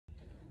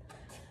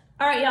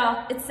All right,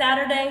 y'all, it's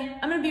Saturday.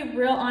 I'm gonna be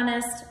real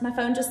honest. My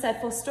phone just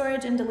said full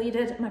storage and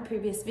deleted my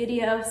previous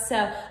video.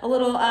 So a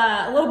little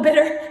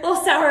bitter, a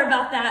little sour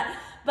about that.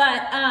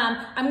 But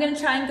I'm gonna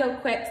try and go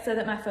quick so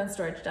that my phone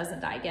storage doesn't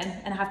die again,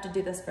 and I have to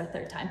do this for a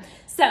third time.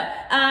 So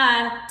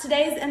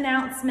today's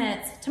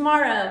announcements.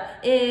 Tomorrow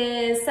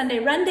is Sunday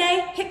Run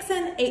Day,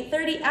 Hickson,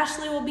 8:30.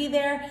 Ashley will be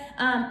there.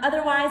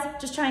 Otherwise,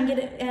 just try and get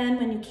it in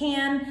when you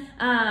can.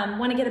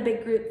 Wanna get a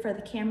big group for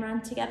the cam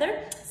run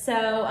together.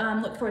 So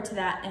look forward to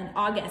that in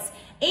August.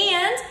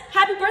 And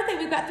happy birthday,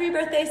 we've got 3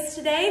 birthdays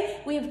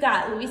today. We've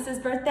got Luisa's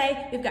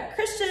birthday, we've got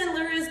Christian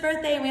LaRue's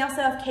birthday, and we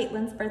also have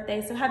Caitlin's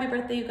birthday. So happy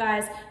birthday, you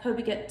guys. Hope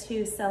you get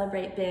to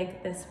celebrate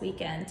big this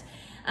weekend.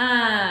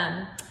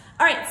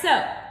 All right,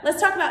 so let's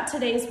talk about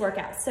today's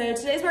workout. So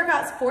today's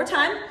workout's 4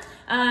 time.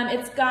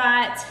 It's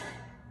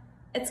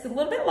a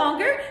little bit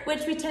longer,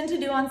 which we tend to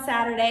do on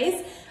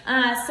Saturdays.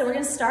 So we're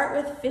gonna start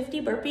with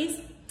 50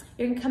 burpees.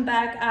 You're gonna come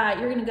back,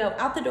 you're gonna go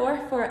out the door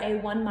for a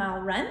 1 mile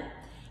run.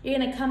 You're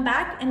gonna come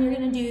back and you're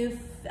gonna do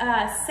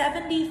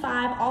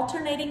 75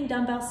 alternating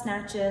dumbbell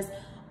snatches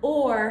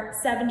or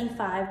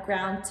 75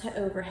 ground to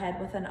overhead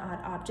with an odd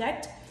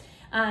object.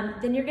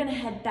 Then you're gonna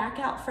head back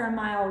out for a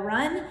mile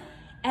run,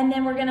 and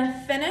then we're gonna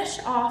finish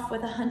off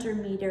with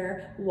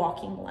 100-meter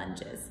walking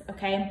lunges,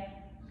 okay?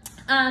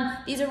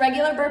 These are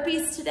regular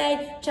burpees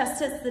today,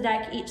 chest hits the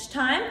deck each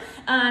time.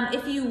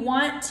 If you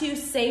want to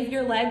save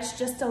your legs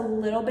just a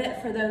little bit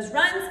for those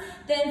runs,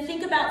 then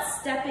think about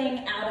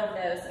stepping out of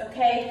those,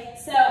 okay?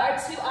 So our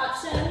 2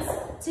 options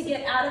to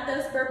get out of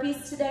those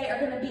burpees today are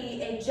gonna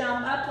be a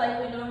jump up like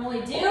we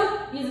normally do,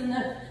 using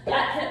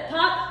that hip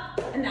pop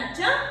and that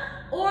jump,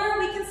 or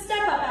we can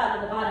step up out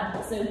of the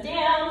bottom. So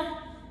down,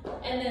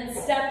 and then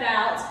step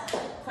out,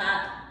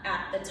 clap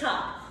at the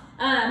top.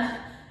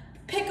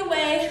 Pick a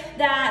way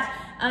that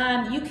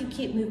you can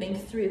keep moving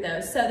through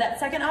those. So that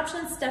second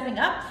option, stepping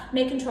up,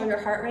 may control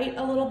your heart rate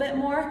a little bit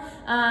more.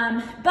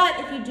 But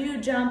if you do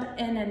jump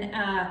in and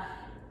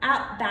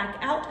back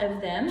out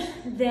of them,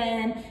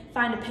 then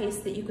find a pace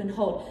that you can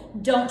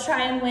hold. Don't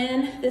try and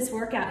win this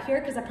workout here,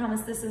 because I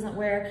promise this isn't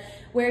where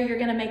you're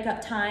gonna make up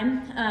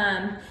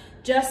time.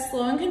 Just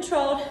slow and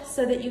controlled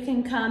so that you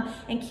can come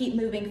and keep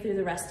moving through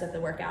the rest of the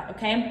workout,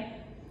 okay?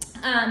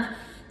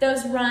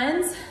 Those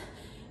runs,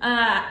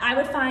 I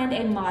would find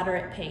a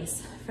moderate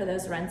pace for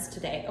those runs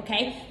today,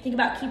 okay? Think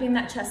about keeping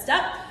that chest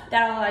up.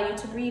 That'll allow you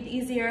to breathe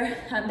easier.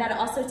 That'll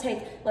also take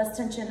less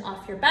tension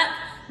off your back.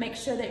 Make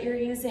sure that you're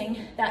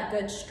using that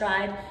good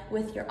stride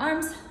with your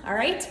arms, all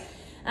right?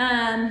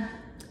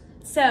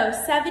 So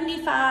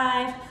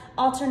 75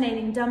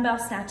 alternating dumbbell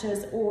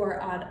snatches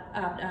or odd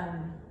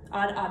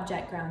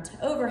object ground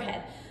to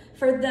overhead.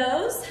 For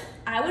those,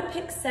 I would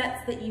pick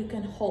sets that you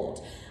can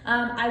hold.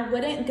 I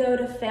wouldn't go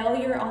to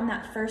failure on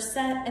that first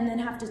set and then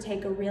have to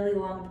take a really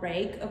long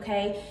break,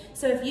 okay?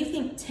 So if you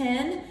think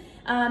 10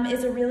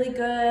 is a really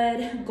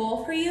good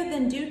goal for you,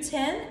 then do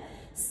 10,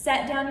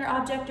 set down your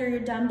object or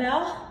your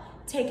dumbbell,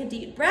 take a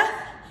deep breath,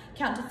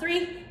 count to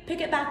 3,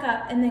 pick it back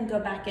up, and then go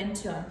back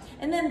into them.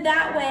 And then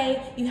that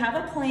way you have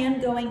a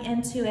plan going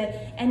into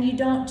it, and you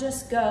don't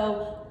just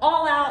go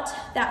all out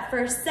that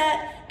first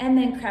set and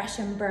then crash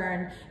and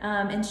burn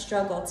and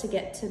struggle to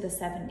get to the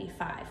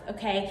 75,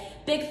 okay?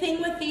 Big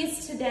thing with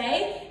these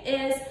today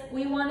is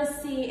we wanna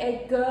see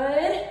a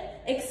good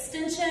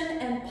extension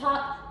and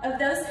pop of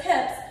those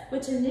hips,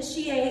 which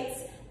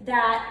initiates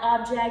that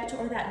object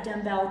or that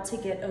dumbbell to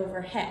get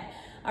overhead,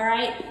 all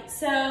right?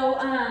 So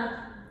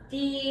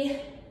the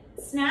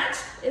snatch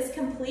is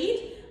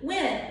complete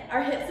when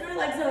our hips and our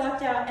legs are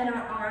locked out and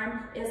our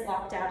arm is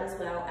locked out as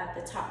well at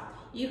the top.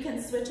 You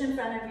can switch in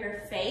front of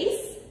your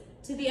face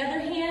to the other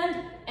hand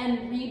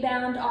and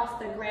rebound off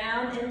the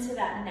ground into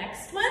that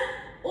next one.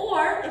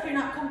 Or if you're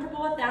not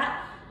comfortable with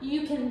that,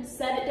 you can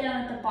set it down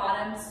at the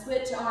bottom,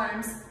 switch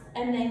arms,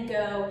 and then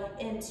go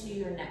into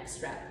your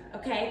next rep,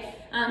 okay?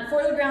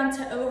 For the ground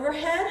to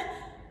overhead,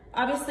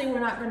 obviously we're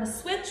not gonna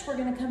switch, we're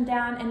gonna come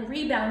down and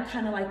rebound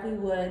kind of like we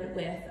would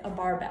with a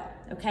barbell,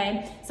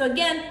 okay? So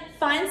again,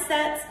 find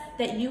sets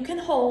that you can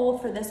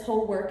hold for this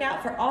whole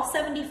workout for all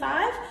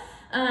 75,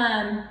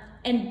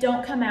 and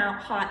don't come out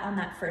hot on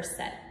that first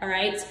set, all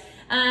right?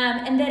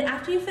 And then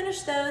after you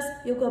finish those,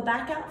 you'll go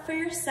back out for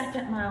your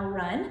 2nd mile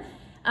run.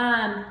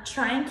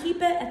 Try and keep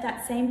it at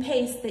that same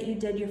pace that you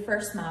did your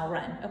 1st mile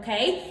run,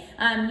 okay?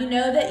 You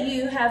know that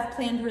you have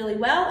planned really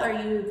well, or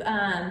you've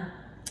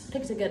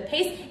picked a good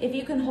pace if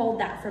you can hold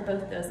that for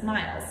both those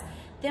miles.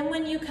 Then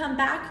when you come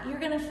back, you're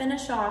gonna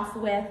finish off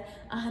with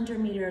 100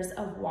 meters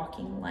of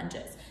walking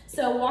lunges.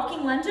 So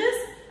walking lunges,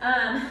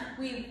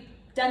 we've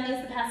done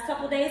these the past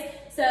couple days.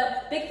 So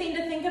big thing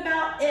to think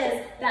about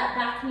is that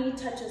back knee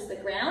touches the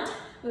ground.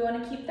 We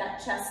wanna keep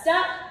that chest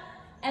up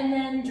and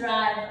then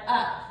drive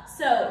up.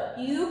 So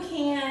you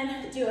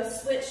can do a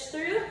switch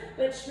through,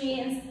 which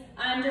means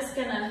I'm just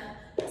gonna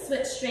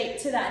switch straight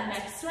to that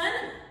next one.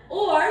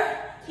 Or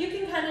you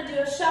can kind of do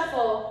a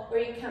shuffle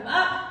where you come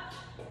up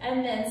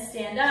and then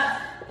stand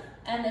up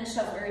and then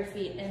shuffle your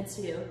feet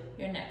into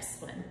your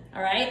next one,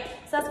 all right?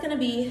 So that's gonna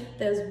be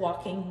those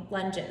walking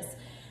lunges.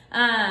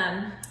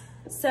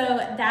 So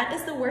that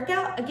is the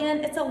workout.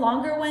 Again, it's a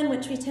longer one,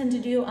 which we tend to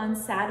do on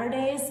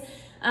Saturdays.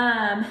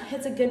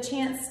 It's a good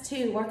chance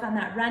to work on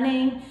that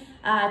running,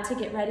 to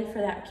get ready for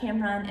that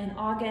cam run in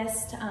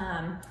August.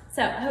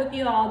 So I hope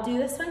you all do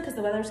this one because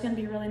the weather's gonna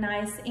be really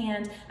nice,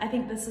 and I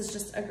think this is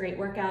just a great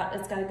workout.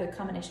 It's got a good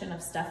combination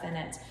of stuff in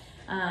it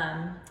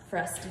for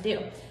us to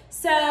do.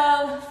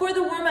 So for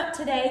the warm up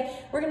today,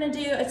 we're gonna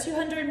do a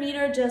 200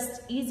 meter,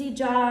 just easy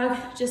jog,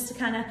 just to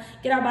kind of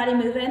get our body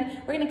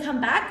moving. We're gonna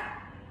come back,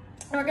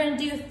 and we're gonna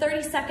do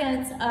 30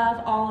 seconds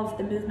of all of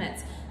the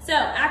movements. So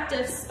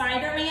active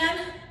Spider-Man,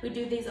 we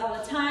do these all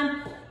the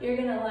time. You're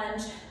gonna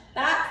lunge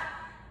back,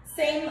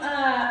 same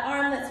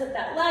arm that's with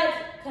that leg,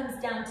 comes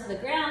down to the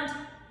ground,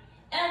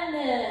 and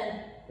then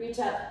reach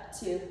up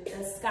to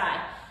the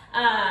sky.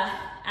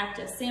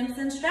 Active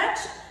Samson stretch.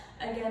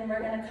 Again, we're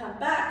gonna come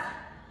back.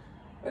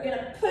 We're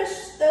gonna push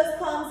those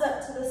palms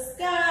up to the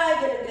sky,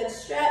 get a good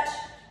stretch,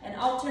 and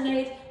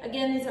alternate.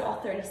 Again, these are all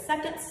 30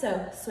 seconds,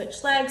 so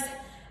switch legs.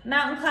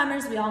 Mountain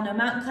climbers, we all know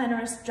mountain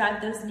climbers,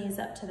 drive those knees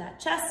up to that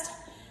chest.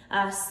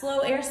 Slow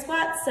air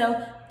squats,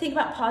 so think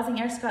about pausing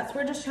air squats.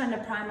 We're just trying to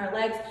prime our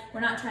legs.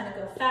 We're not trying to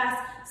go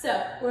fast.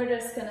 So we're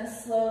just gonna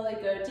slowly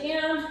go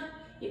down.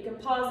 You can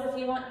pause if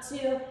you want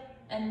to,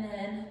 and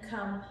then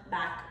come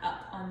back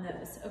up on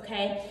those,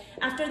 okay?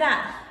 After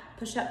that,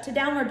 push up to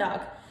downward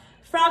dog.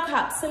 Frog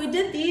hops, so we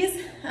did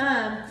these.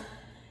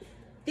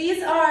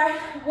 These are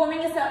warming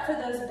us up for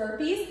those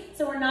burpees.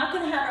 So we're not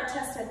gonna have our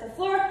chest hit the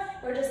floor.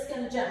 We're just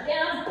gonna jump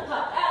down,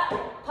 pop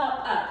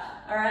up,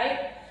 all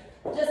right?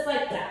 Just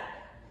like that.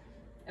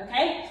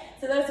 Okay,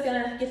 so those are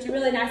gonna get you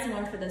really nice and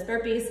warm for those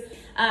burpees.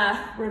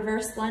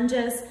 Reverse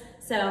lunges,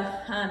 so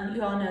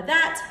you all know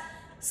that.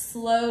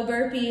 Slow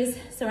burpees,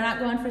 so we're not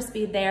going for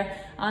speed there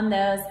on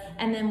those.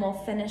 And then we'll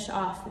finish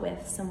off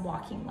with some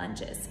walking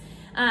lunges.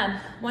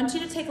 Want you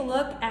to take a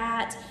look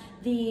at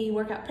the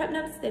workout prep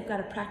notes. They've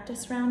got a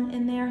practice round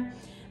in there.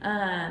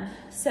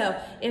 So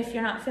if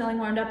you're not feeling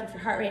warmed up, if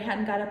your heart rate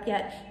hadn't got up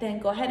yet, then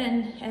go ahead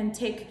and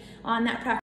take on that practice.